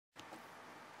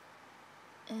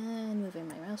And moving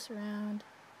my mouse around.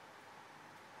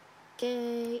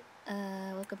 Okay,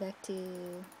 welcome back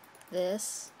to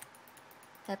this.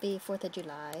 Happy 4th of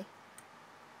July.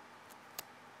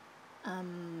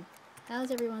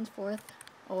 How's everyone's 4th?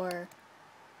 Or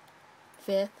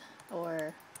 5th?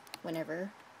 Or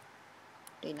whenever?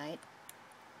 Day night.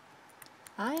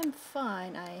 I am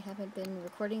fine. I haven't been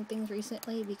recording things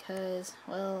recently because,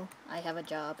 well, I have a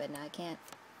job and I can't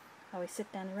always sit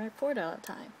down and record all the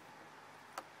time.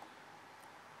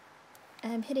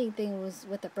 I'm hitting things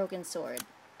with a broken sword.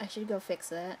 I should go fix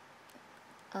that.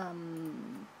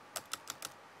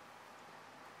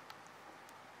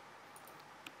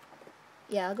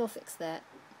 Yeah, I'll go fix that.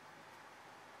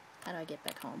 How do I get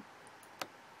back home?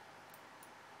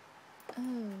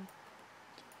 Oh.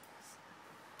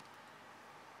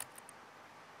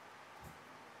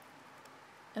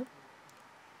 Oh.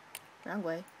 Wrong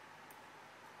way.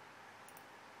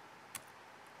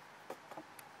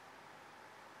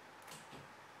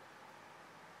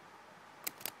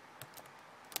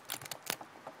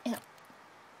 Yeah.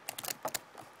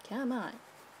 Come on.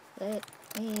 Let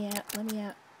me out. Let me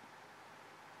out.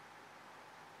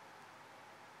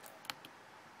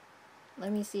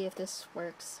 Let me see if this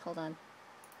works. Hold on.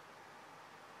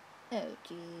 Oh,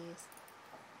 jeez.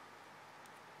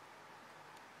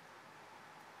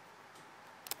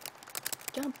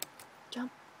 Jump.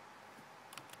 Jump.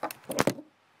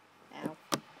 Ow.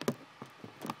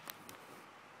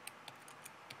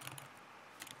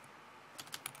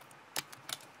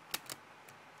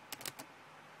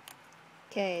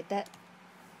 Okay, that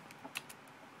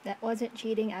wasn't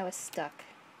cheating. I was stuck.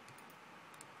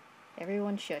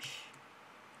 Everyone shush.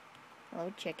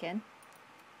 Hello, chicken.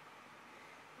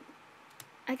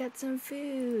 I got some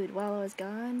food while I was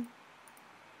gone.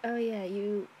 Oh yeah,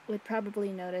 you would probably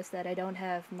notice that I don't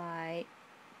have my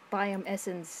biome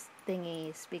essence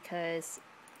thingies because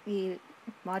the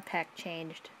mod pack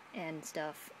changed and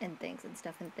stuff and things and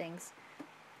stuff and things.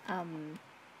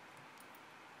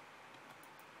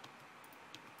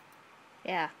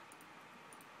 Yeah.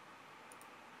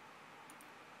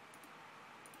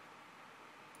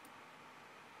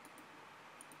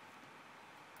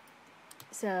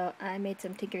 So I made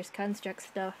some Tinker's Construct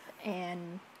stuff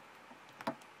and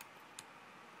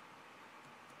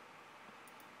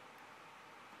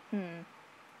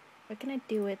what can I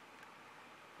do with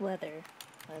leather?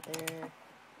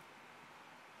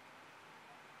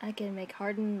 I can make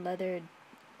hardened leather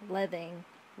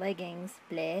leggings,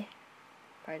 bleh.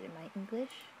 Pardon my English.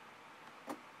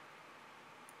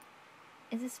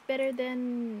 Is this better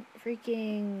than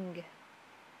freaking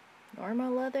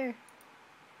normal leather?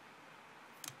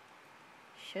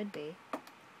 Should be.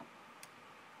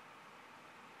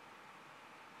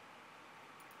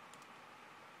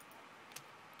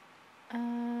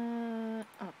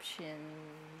 Options.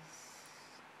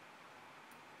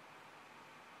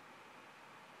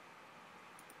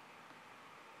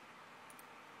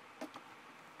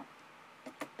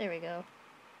 There we go.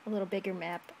 A little bigger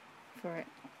map for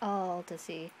all to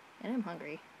see. And I'm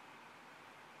hungry.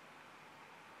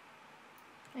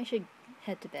 I should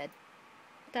head to bed.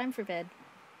 Time for bed.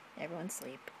 Everyone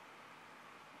sleep.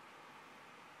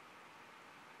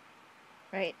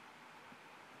 Right.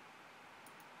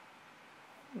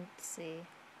 Let's see.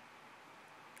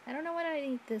 I don't know what I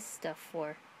need this stuff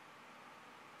for.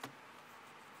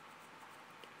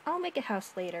 I'll make a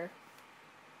house later.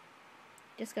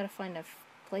 Just gotta find a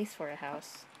place for a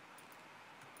house.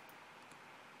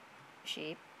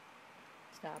 Sheep.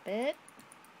 Stop it.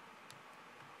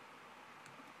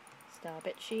 Stop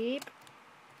it, sheep.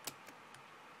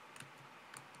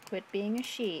 Quit being a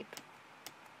sheep.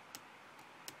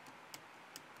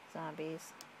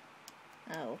 Zombies.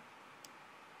 Oh.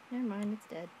 Never mind, it's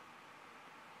dead.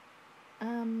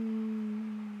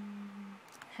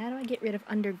 How do I get rid of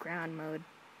underground mode?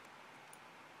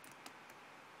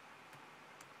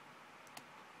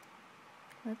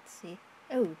 Let's see.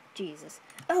 Oh, Jesus.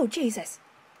 Oh, Jesus!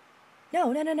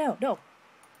 No, no, no, no, no!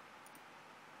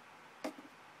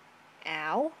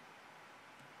 Ow.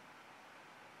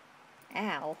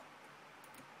 Ow.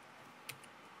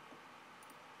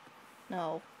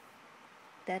 No.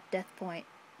 That death point.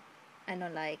 I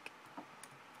don't like.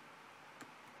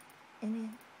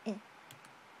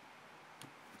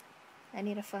 I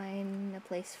need to find a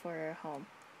place for a home.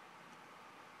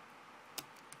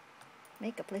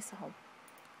 Make a place a home.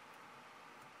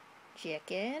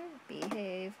 Chicken,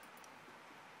 behave.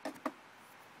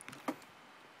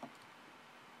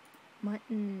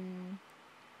 Mutton.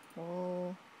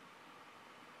 Wool.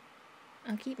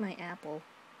 I'll keep my apple.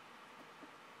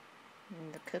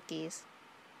 And the cookies.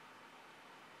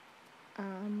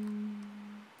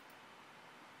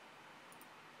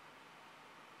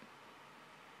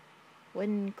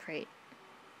 Wooden crate.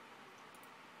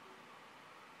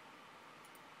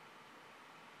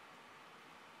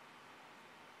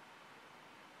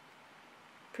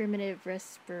 Primitive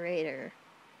respirator.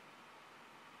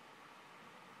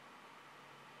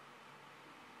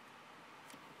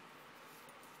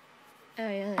 Oh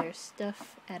yeah, there's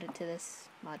stuff added to this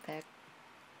mod pack.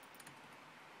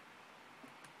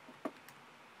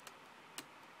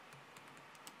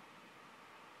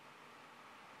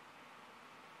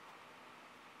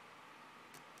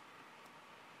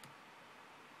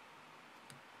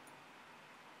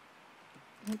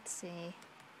 Let's see.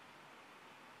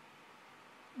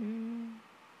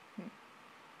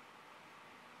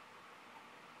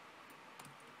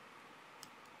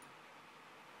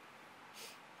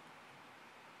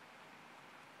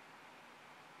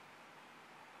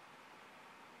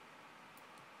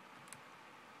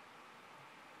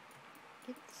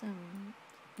 Get some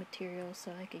materials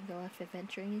so I can go off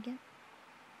adventuring again.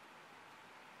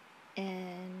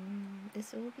 And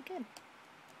this will be good.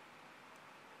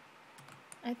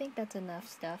 I think that's enough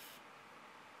stuff.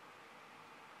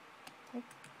 Oh.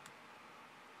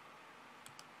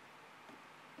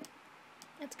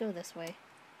 Let's go this way.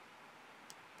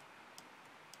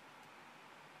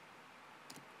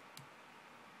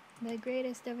 The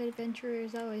greatest of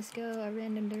adventurers always go a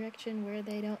random direction where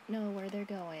they don't know where they're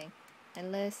going.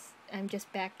 Unless I'm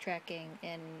just backtracking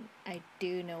and I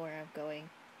do know where I'm going.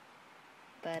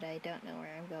 But I don't know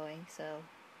where I'm going, so...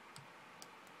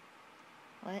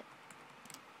 What?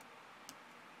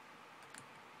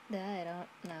 I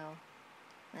don't know.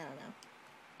 I don't know.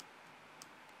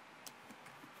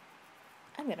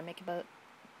 I'm gonna make a boat.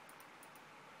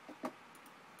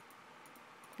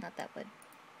 Not that wood.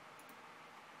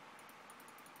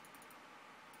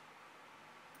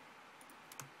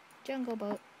 Jungle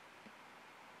boat.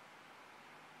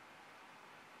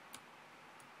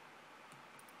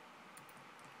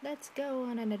 Let's go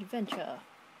on an adventure.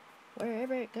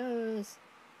 Wherever it goes,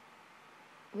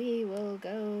 we will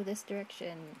go this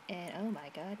direction. And oh my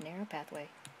god, narrow pathway.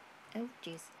 Oh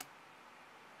jeez.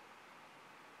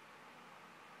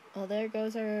 Well, there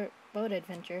goes our boat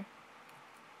adventure.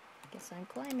 Guess I'm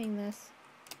climbing this.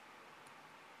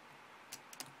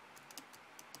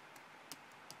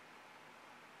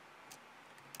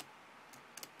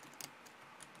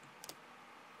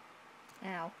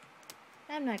 Ow.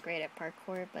 I'm not great at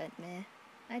parkour, but meh.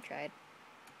 I tried.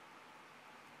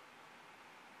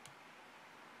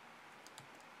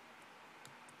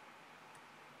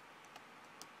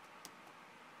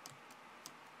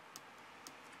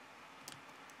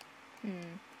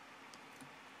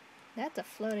 That's a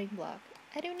floating block.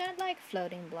 I do not like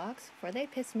floating blocks, for they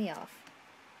piss me off.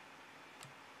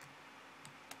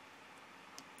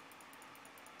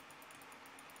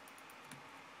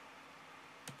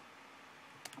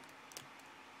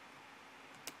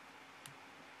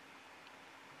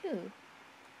 Ooh,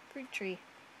 fruit tree.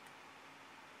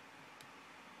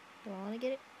 Do I want to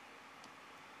get it?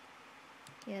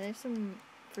 Yeah, there's some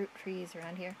fruit trees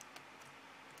around here.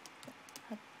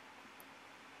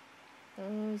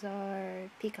 Those are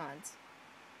pecans.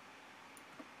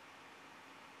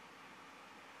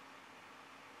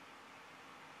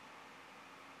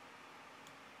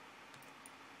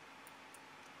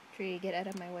 Tree, get out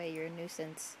of my way, you're a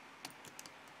nuisance.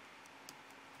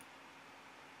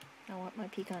 I want my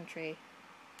pecan tree.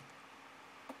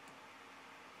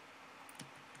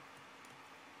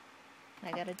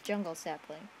 I got a jungle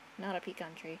sapling, not a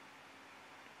pecan tree.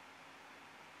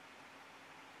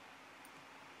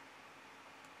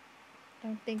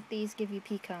 Don't think these give you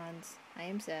pecans. I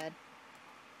am sad.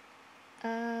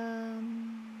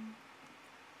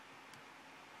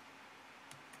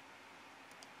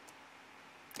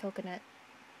 Coconut.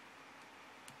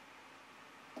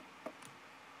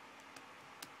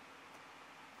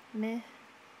 Meh.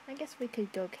 I guess we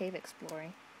could go cave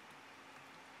exploring.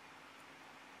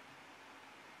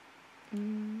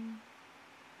 When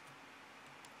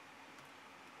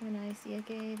I see a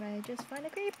cave, I just find a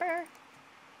creeper.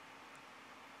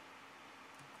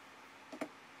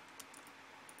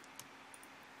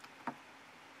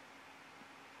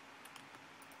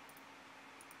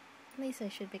 At least I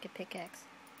should make a pickaxe.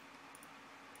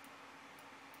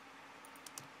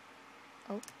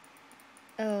 Oh.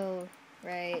 Oh,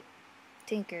 right.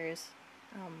 Tinkers.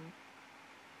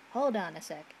 Hold on a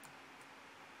sec.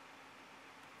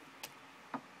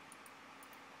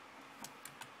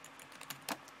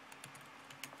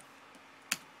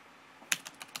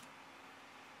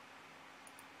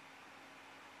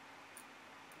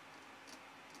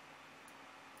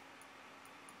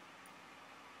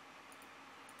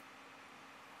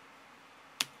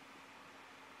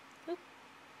 Oop.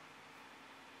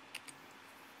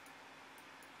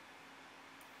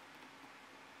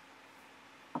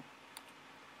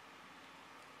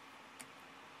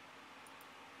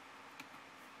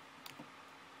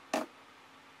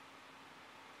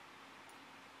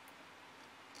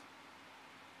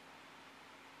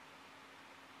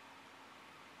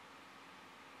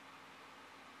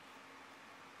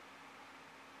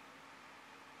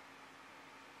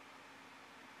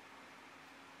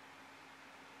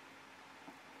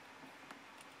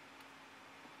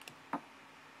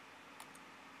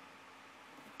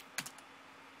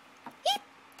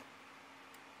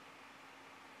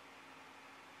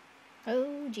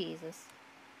 Oh, Jesus.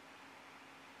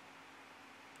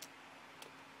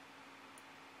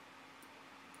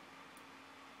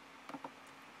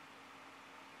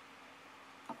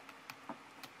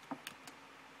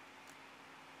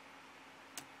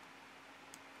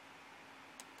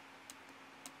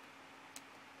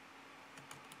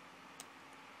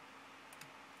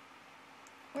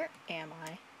 Where am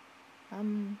I?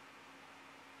 I'm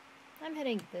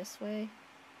heading this way.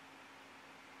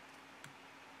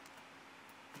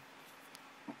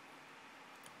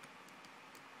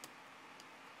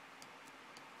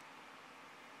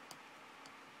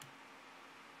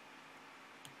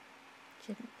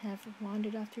 Shouldn't have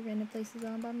wandered off to random places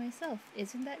all by myself.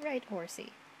 Isn't that right,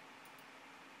 horsey?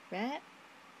 Rat?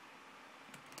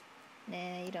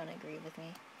 Nah, you don't agree with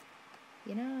me.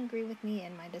 You don't agree with me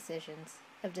and my decisions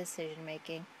of decision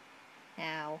making.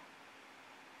 Ow.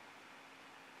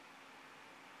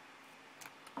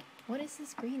 What is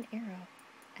this green arrow?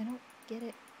 I don't get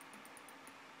it.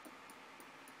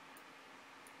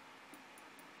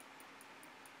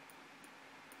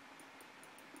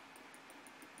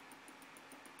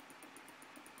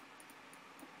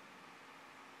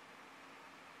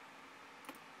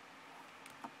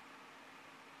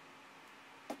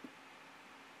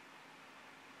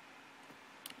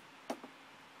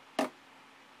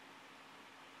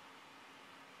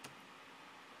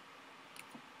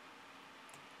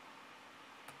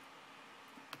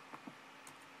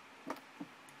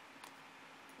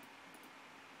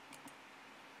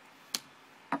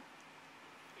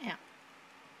 Ow.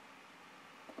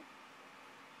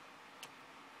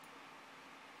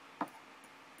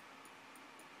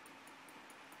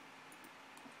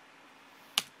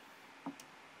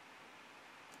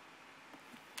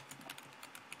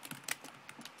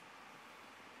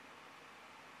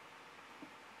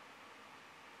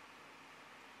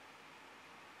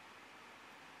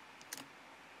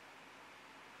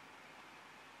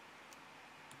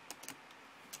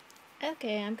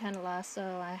 Okay, I'm kinda lost,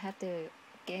 so I have to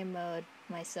game mode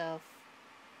myself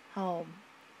home.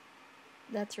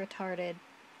 That's retarded.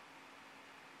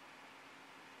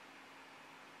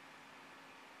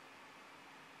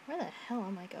 Where the hell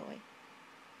am I going?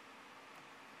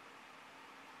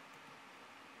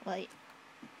 Like,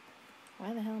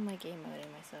 why the hell am I game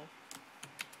moding myself?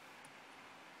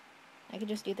 I could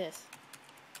just do this.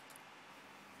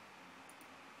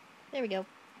 There we go.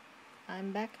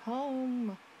 I'm back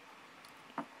home.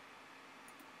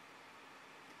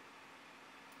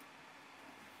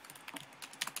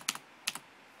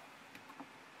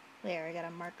 There, I got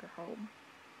a marker home.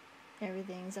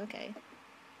 Everything's okay.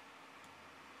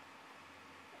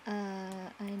 I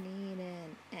need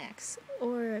an axe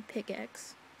or a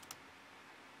pickaxe.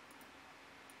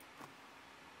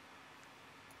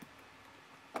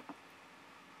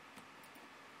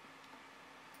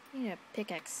 I need a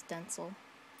pickaxe stencil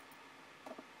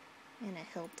and a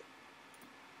hilt.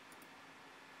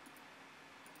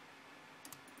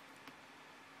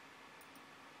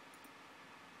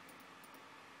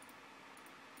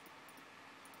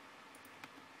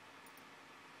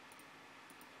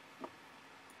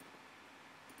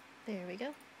 There we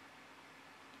go.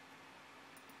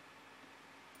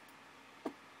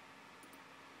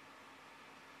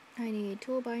 I need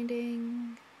tool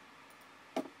binding.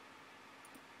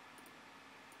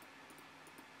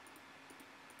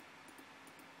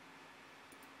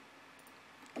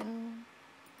 Go.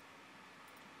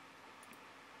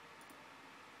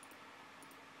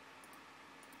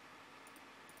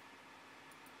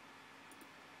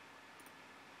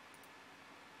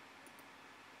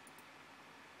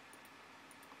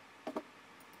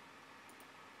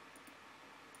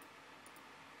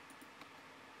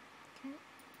 Okay.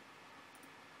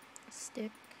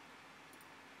 Stick.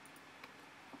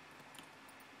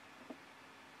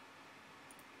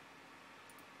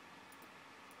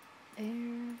 There,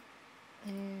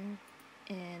 and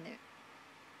there.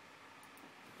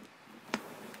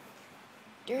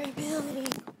 Durability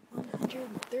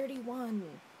 131.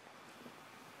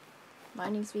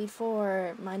 Mining speed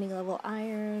 4. Mining level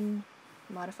iron.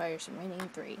 Modifiers remaining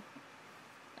 3.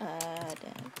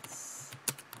 That's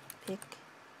pick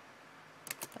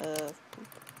of poop.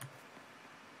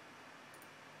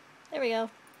 There we go.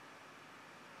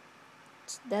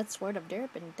 That's Sword of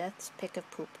Derp and Death's Pick of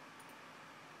Poop.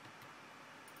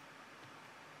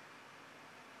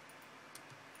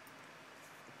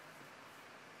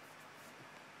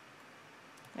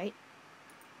 Right?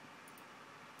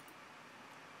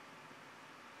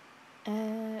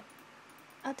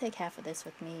 I'll take half of this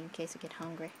with me in case I get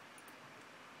hungry.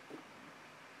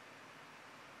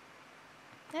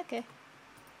 Okay.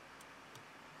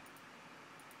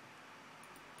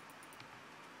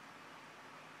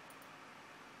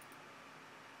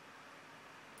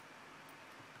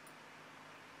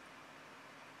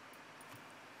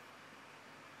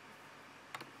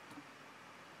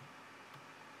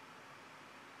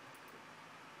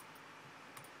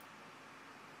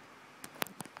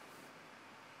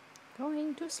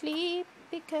 Going to sleep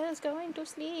because going to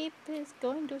sleep is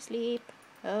going to sleep.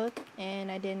 Oh, and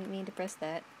I didn't mean to press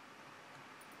that.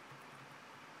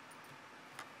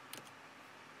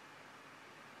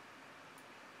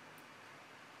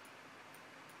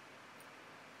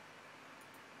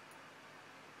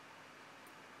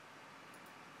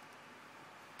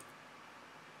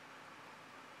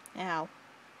 Ow.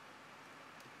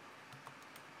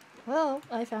 Well,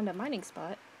 I found a mining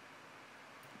spot.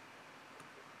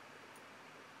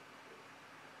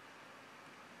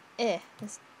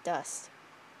 This dust.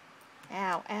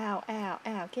 Ow, ow, ow,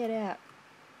 ow, get out.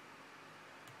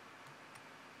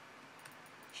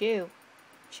 Shoo.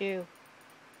 Shoo.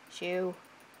 Shoo.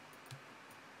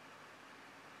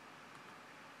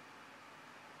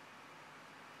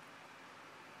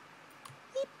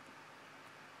 Beep.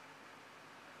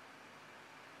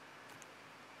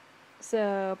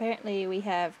 So apparently we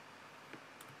have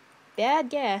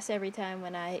bad gas every time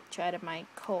when I try to mine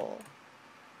coal.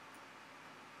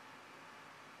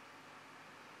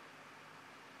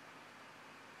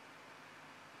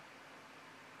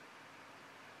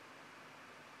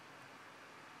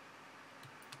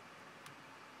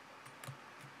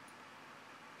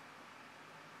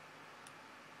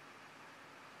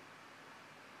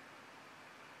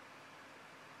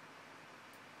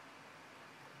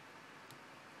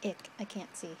 Ick, I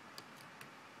can't see.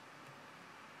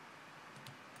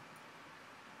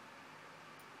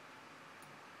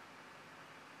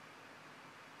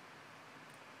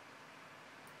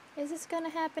 Is this gonna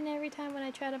happen every time when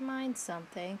I try to mine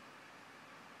something?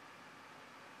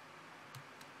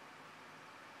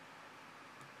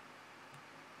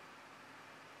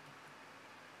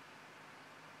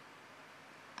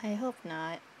 I hope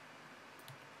not.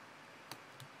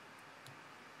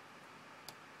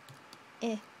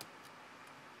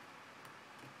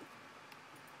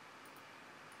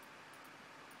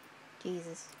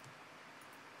 Jesus.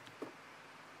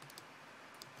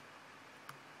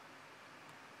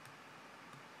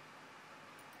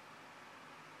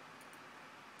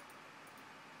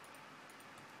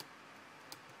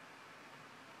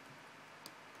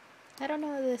 I don't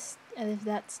know if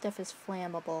that stuff is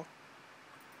flammable.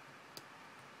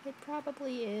 It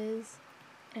probably is.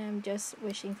 And I'm just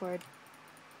wishing for a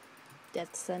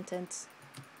death sentence.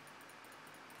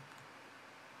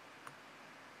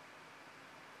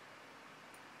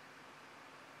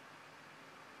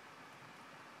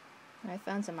 I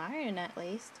found some iron at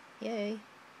least. Yay.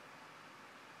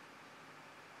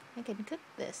 I can cook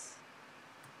this.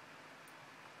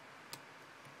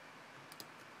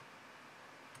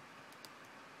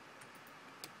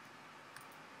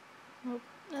 Well,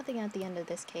 nothing at the end of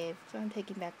this cave, so I'm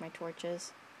taking back my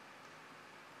torches.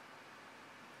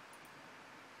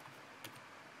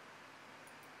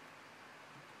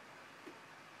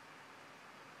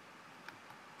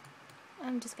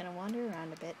 I'm just gonna wander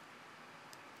around a bit.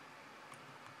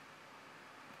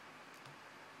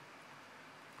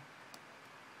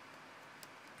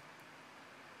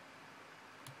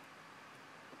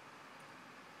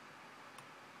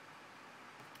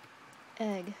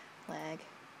 Egg lag.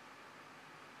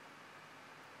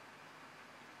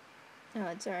 Oh,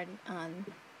 it's already on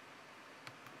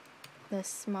the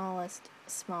smallest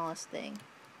thing.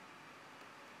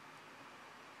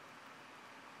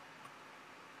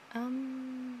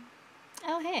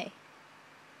 Oh hey.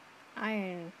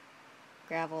 Iron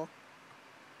gravel.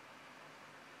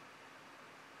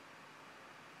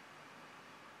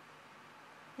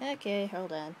 Okay,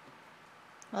 hold on.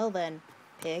 Well then,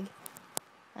 pig.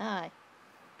 Hi.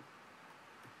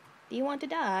 Do you want to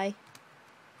die?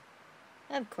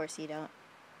 Of course you don't.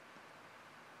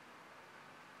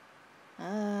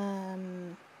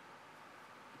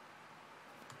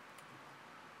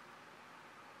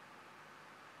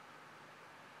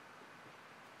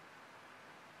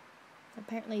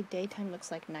 Apparently daytime looks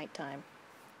like nighttime.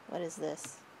 What is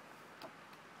this?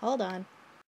 Hold on.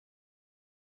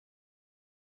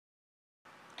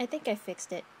 I think I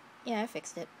fixed it. Yeah, I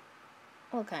fixed it.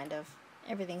 Well, kind of.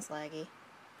 Everything's laggy.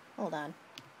 Hold on.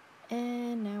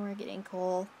 And now we're getting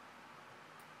coal.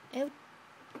 Oh,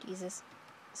 Jesus.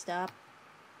 Stop.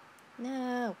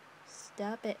 No.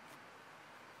 Stop it.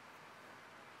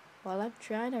 While I'm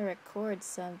trying to record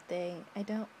something, I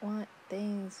don't want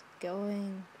things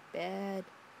going bad.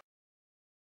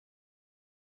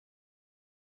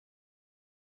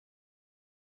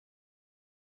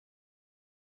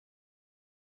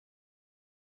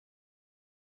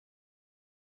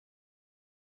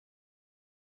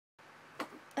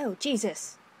 Oh,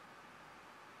 Jesus!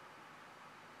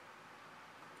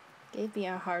 Gave me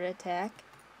a heart attack.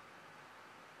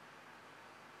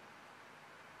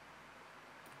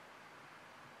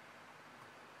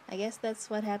 I guess that's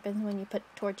what happens when you put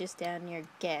torches down near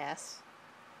gas.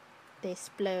 They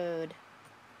explode.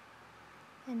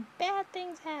 And bad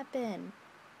things happen.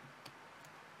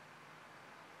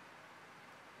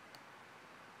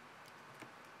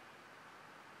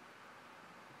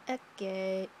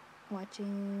 Okay.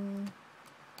 Watching.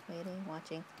 Waiting,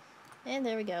 watching. And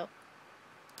there we go.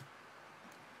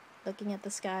 Looking at the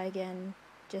sky again,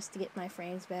 just to get my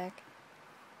frames back.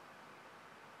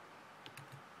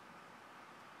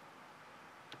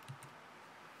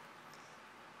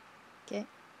 Okay.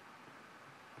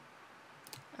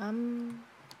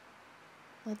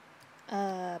 What,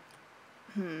 oh.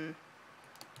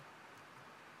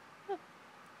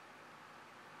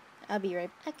 I'll be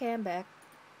right back. Okay, I'm back.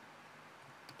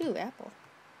 Ooh, apple.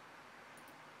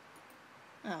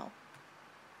 Oh.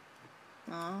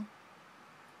 Aw.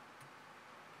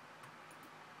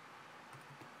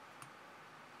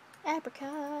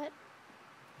 Apricot.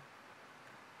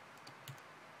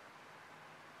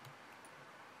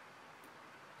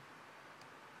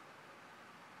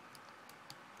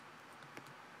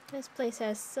 This place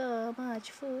has so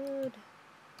much food.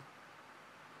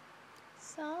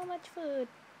 So much food.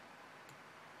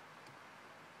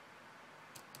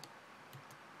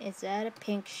 Is that a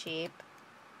pink sheep?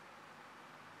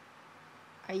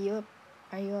 Are you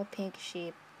a pink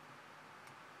sheep?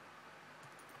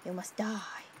 You must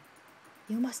die.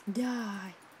 You must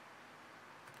die.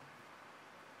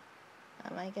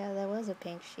 Oh my god, that was a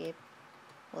pink sheep.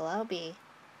 Well, I'll be.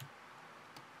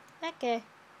 Okay.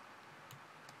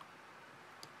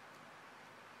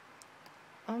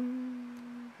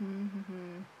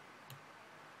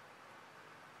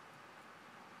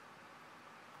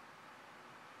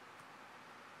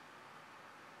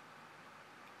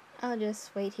 I'll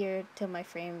just wait here till my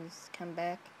frames come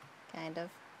back, kind of.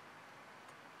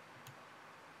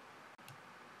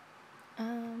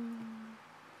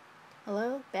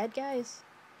 Hello? Bad guys?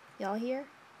 Y'all here?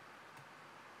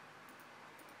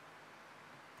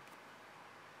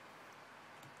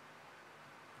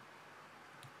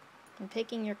 I'm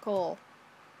picking your coal.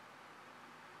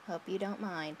 Hope you don't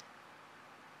mind.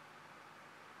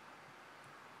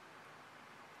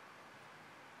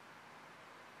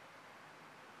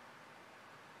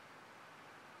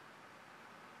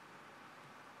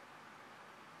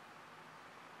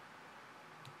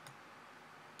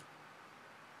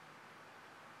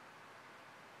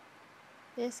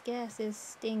 This gas is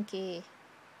stinky.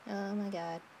 Oh my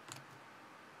god.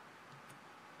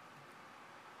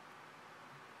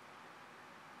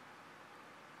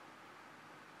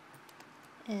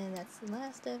 And that's the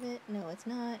last of it. No, it's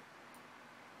not.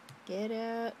 Get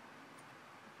out.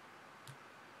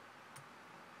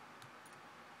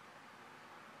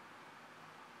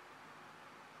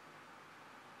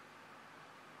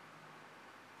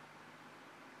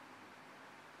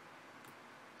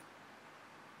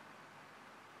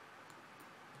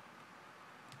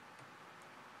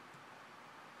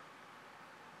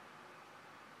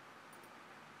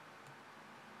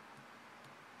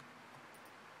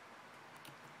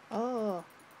 Oh.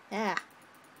 Ah.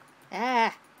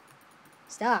 Ah.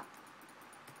 Stop.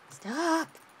 Stop.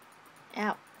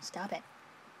 Ow. Stop it.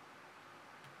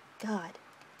 God.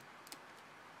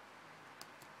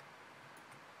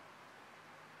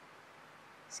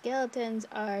 Skeletons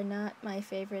are not my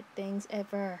favorite things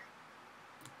ever.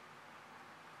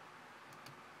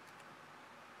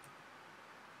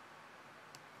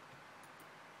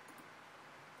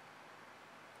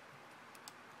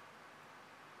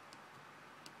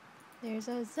 There's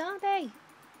a zombie!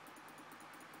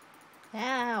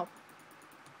 Ow!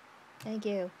 Thank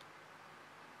you.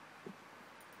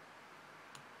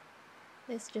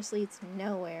 This just leads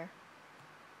nowhere.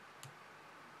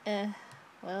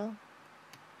 Well.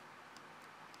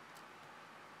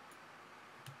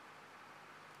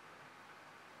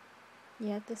 You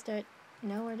have to start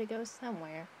nowhere to go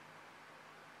somewhere.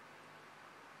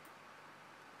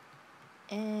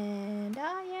 And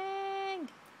dying!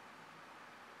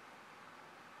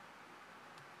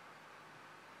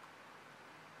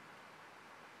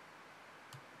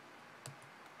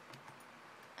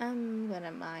 I'm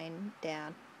gonna mine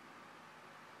down.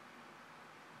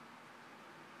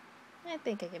 I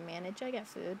think I can manage. I got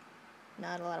food.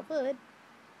 Not a lot of wood.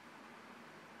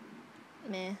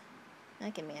 Meh. I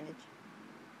can manage.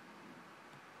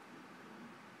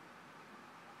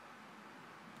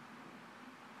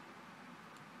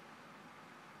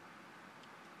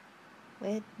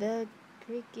 With the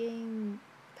freaking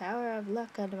power of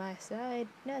luck on my side,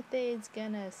 nothing's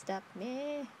gonna stop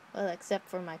me. Well, except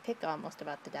for my pick almost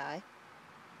about to die.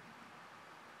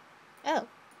 Oh,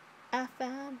 I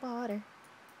found water.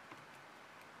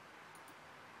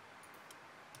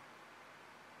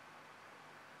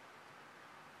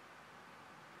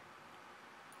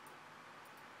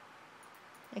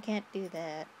 can't do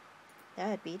that. That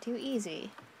would be too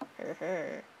easy.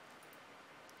 Her.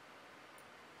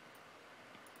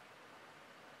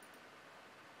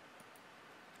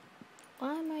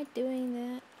 Why am I doing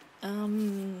that?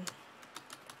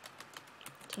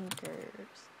 Tinkers.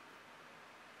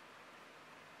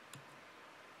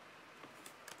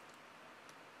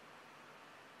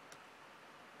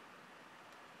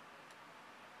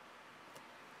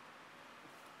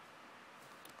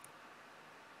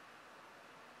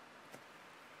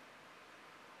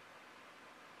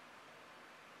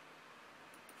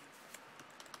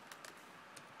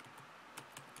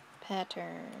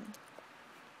 Pattern.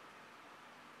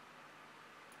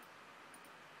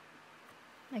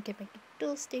 I can make a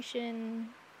dual station.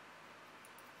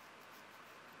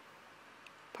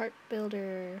 Part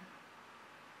builder.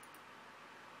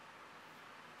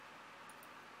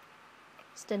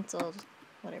 Stencils.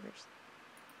 Whatever's.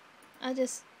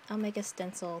 I'll make a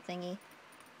stencil thingy.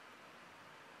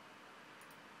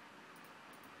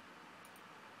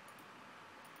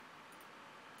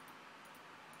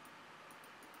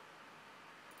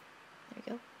 There we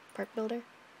go. Part builder.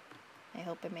 I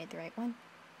hope I made the right one.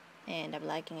 And I'm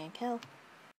lagging like hell.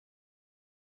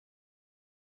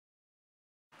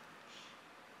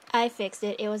 I fixed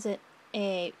it. It wasn't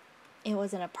a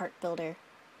part builder.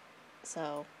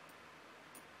 So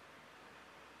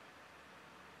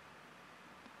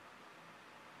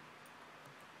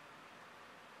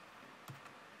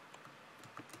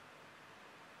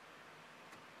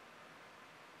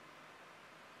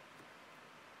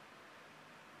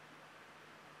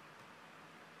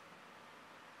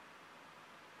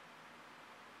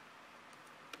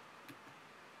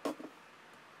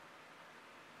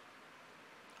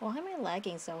why am I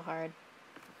lagging so hard?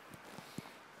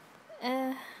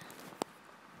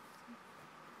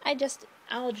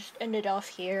 I'll just end it off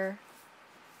here.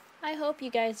 I hope you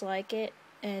guys like it,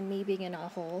 and me being in a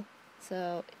hole.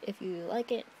 So if you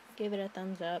like it, give it a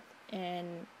thumbs up,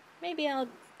 and maybe I'll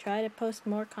try to post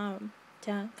more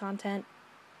content.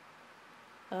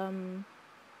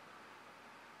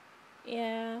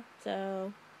 Yeah,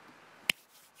 so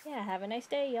yeah, have a nice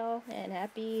day, y'all, and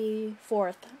happy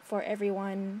 4th for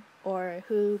everyone, or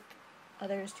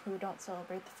others who don't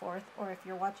celebrate the 4th, or if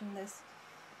you're watching this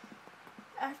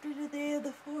after the day of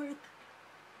the 4th,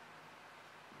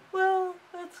 well,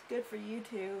 that's good for you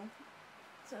too.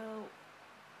 So,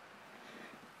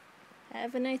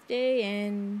 have a nice day,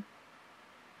 and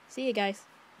see you guys.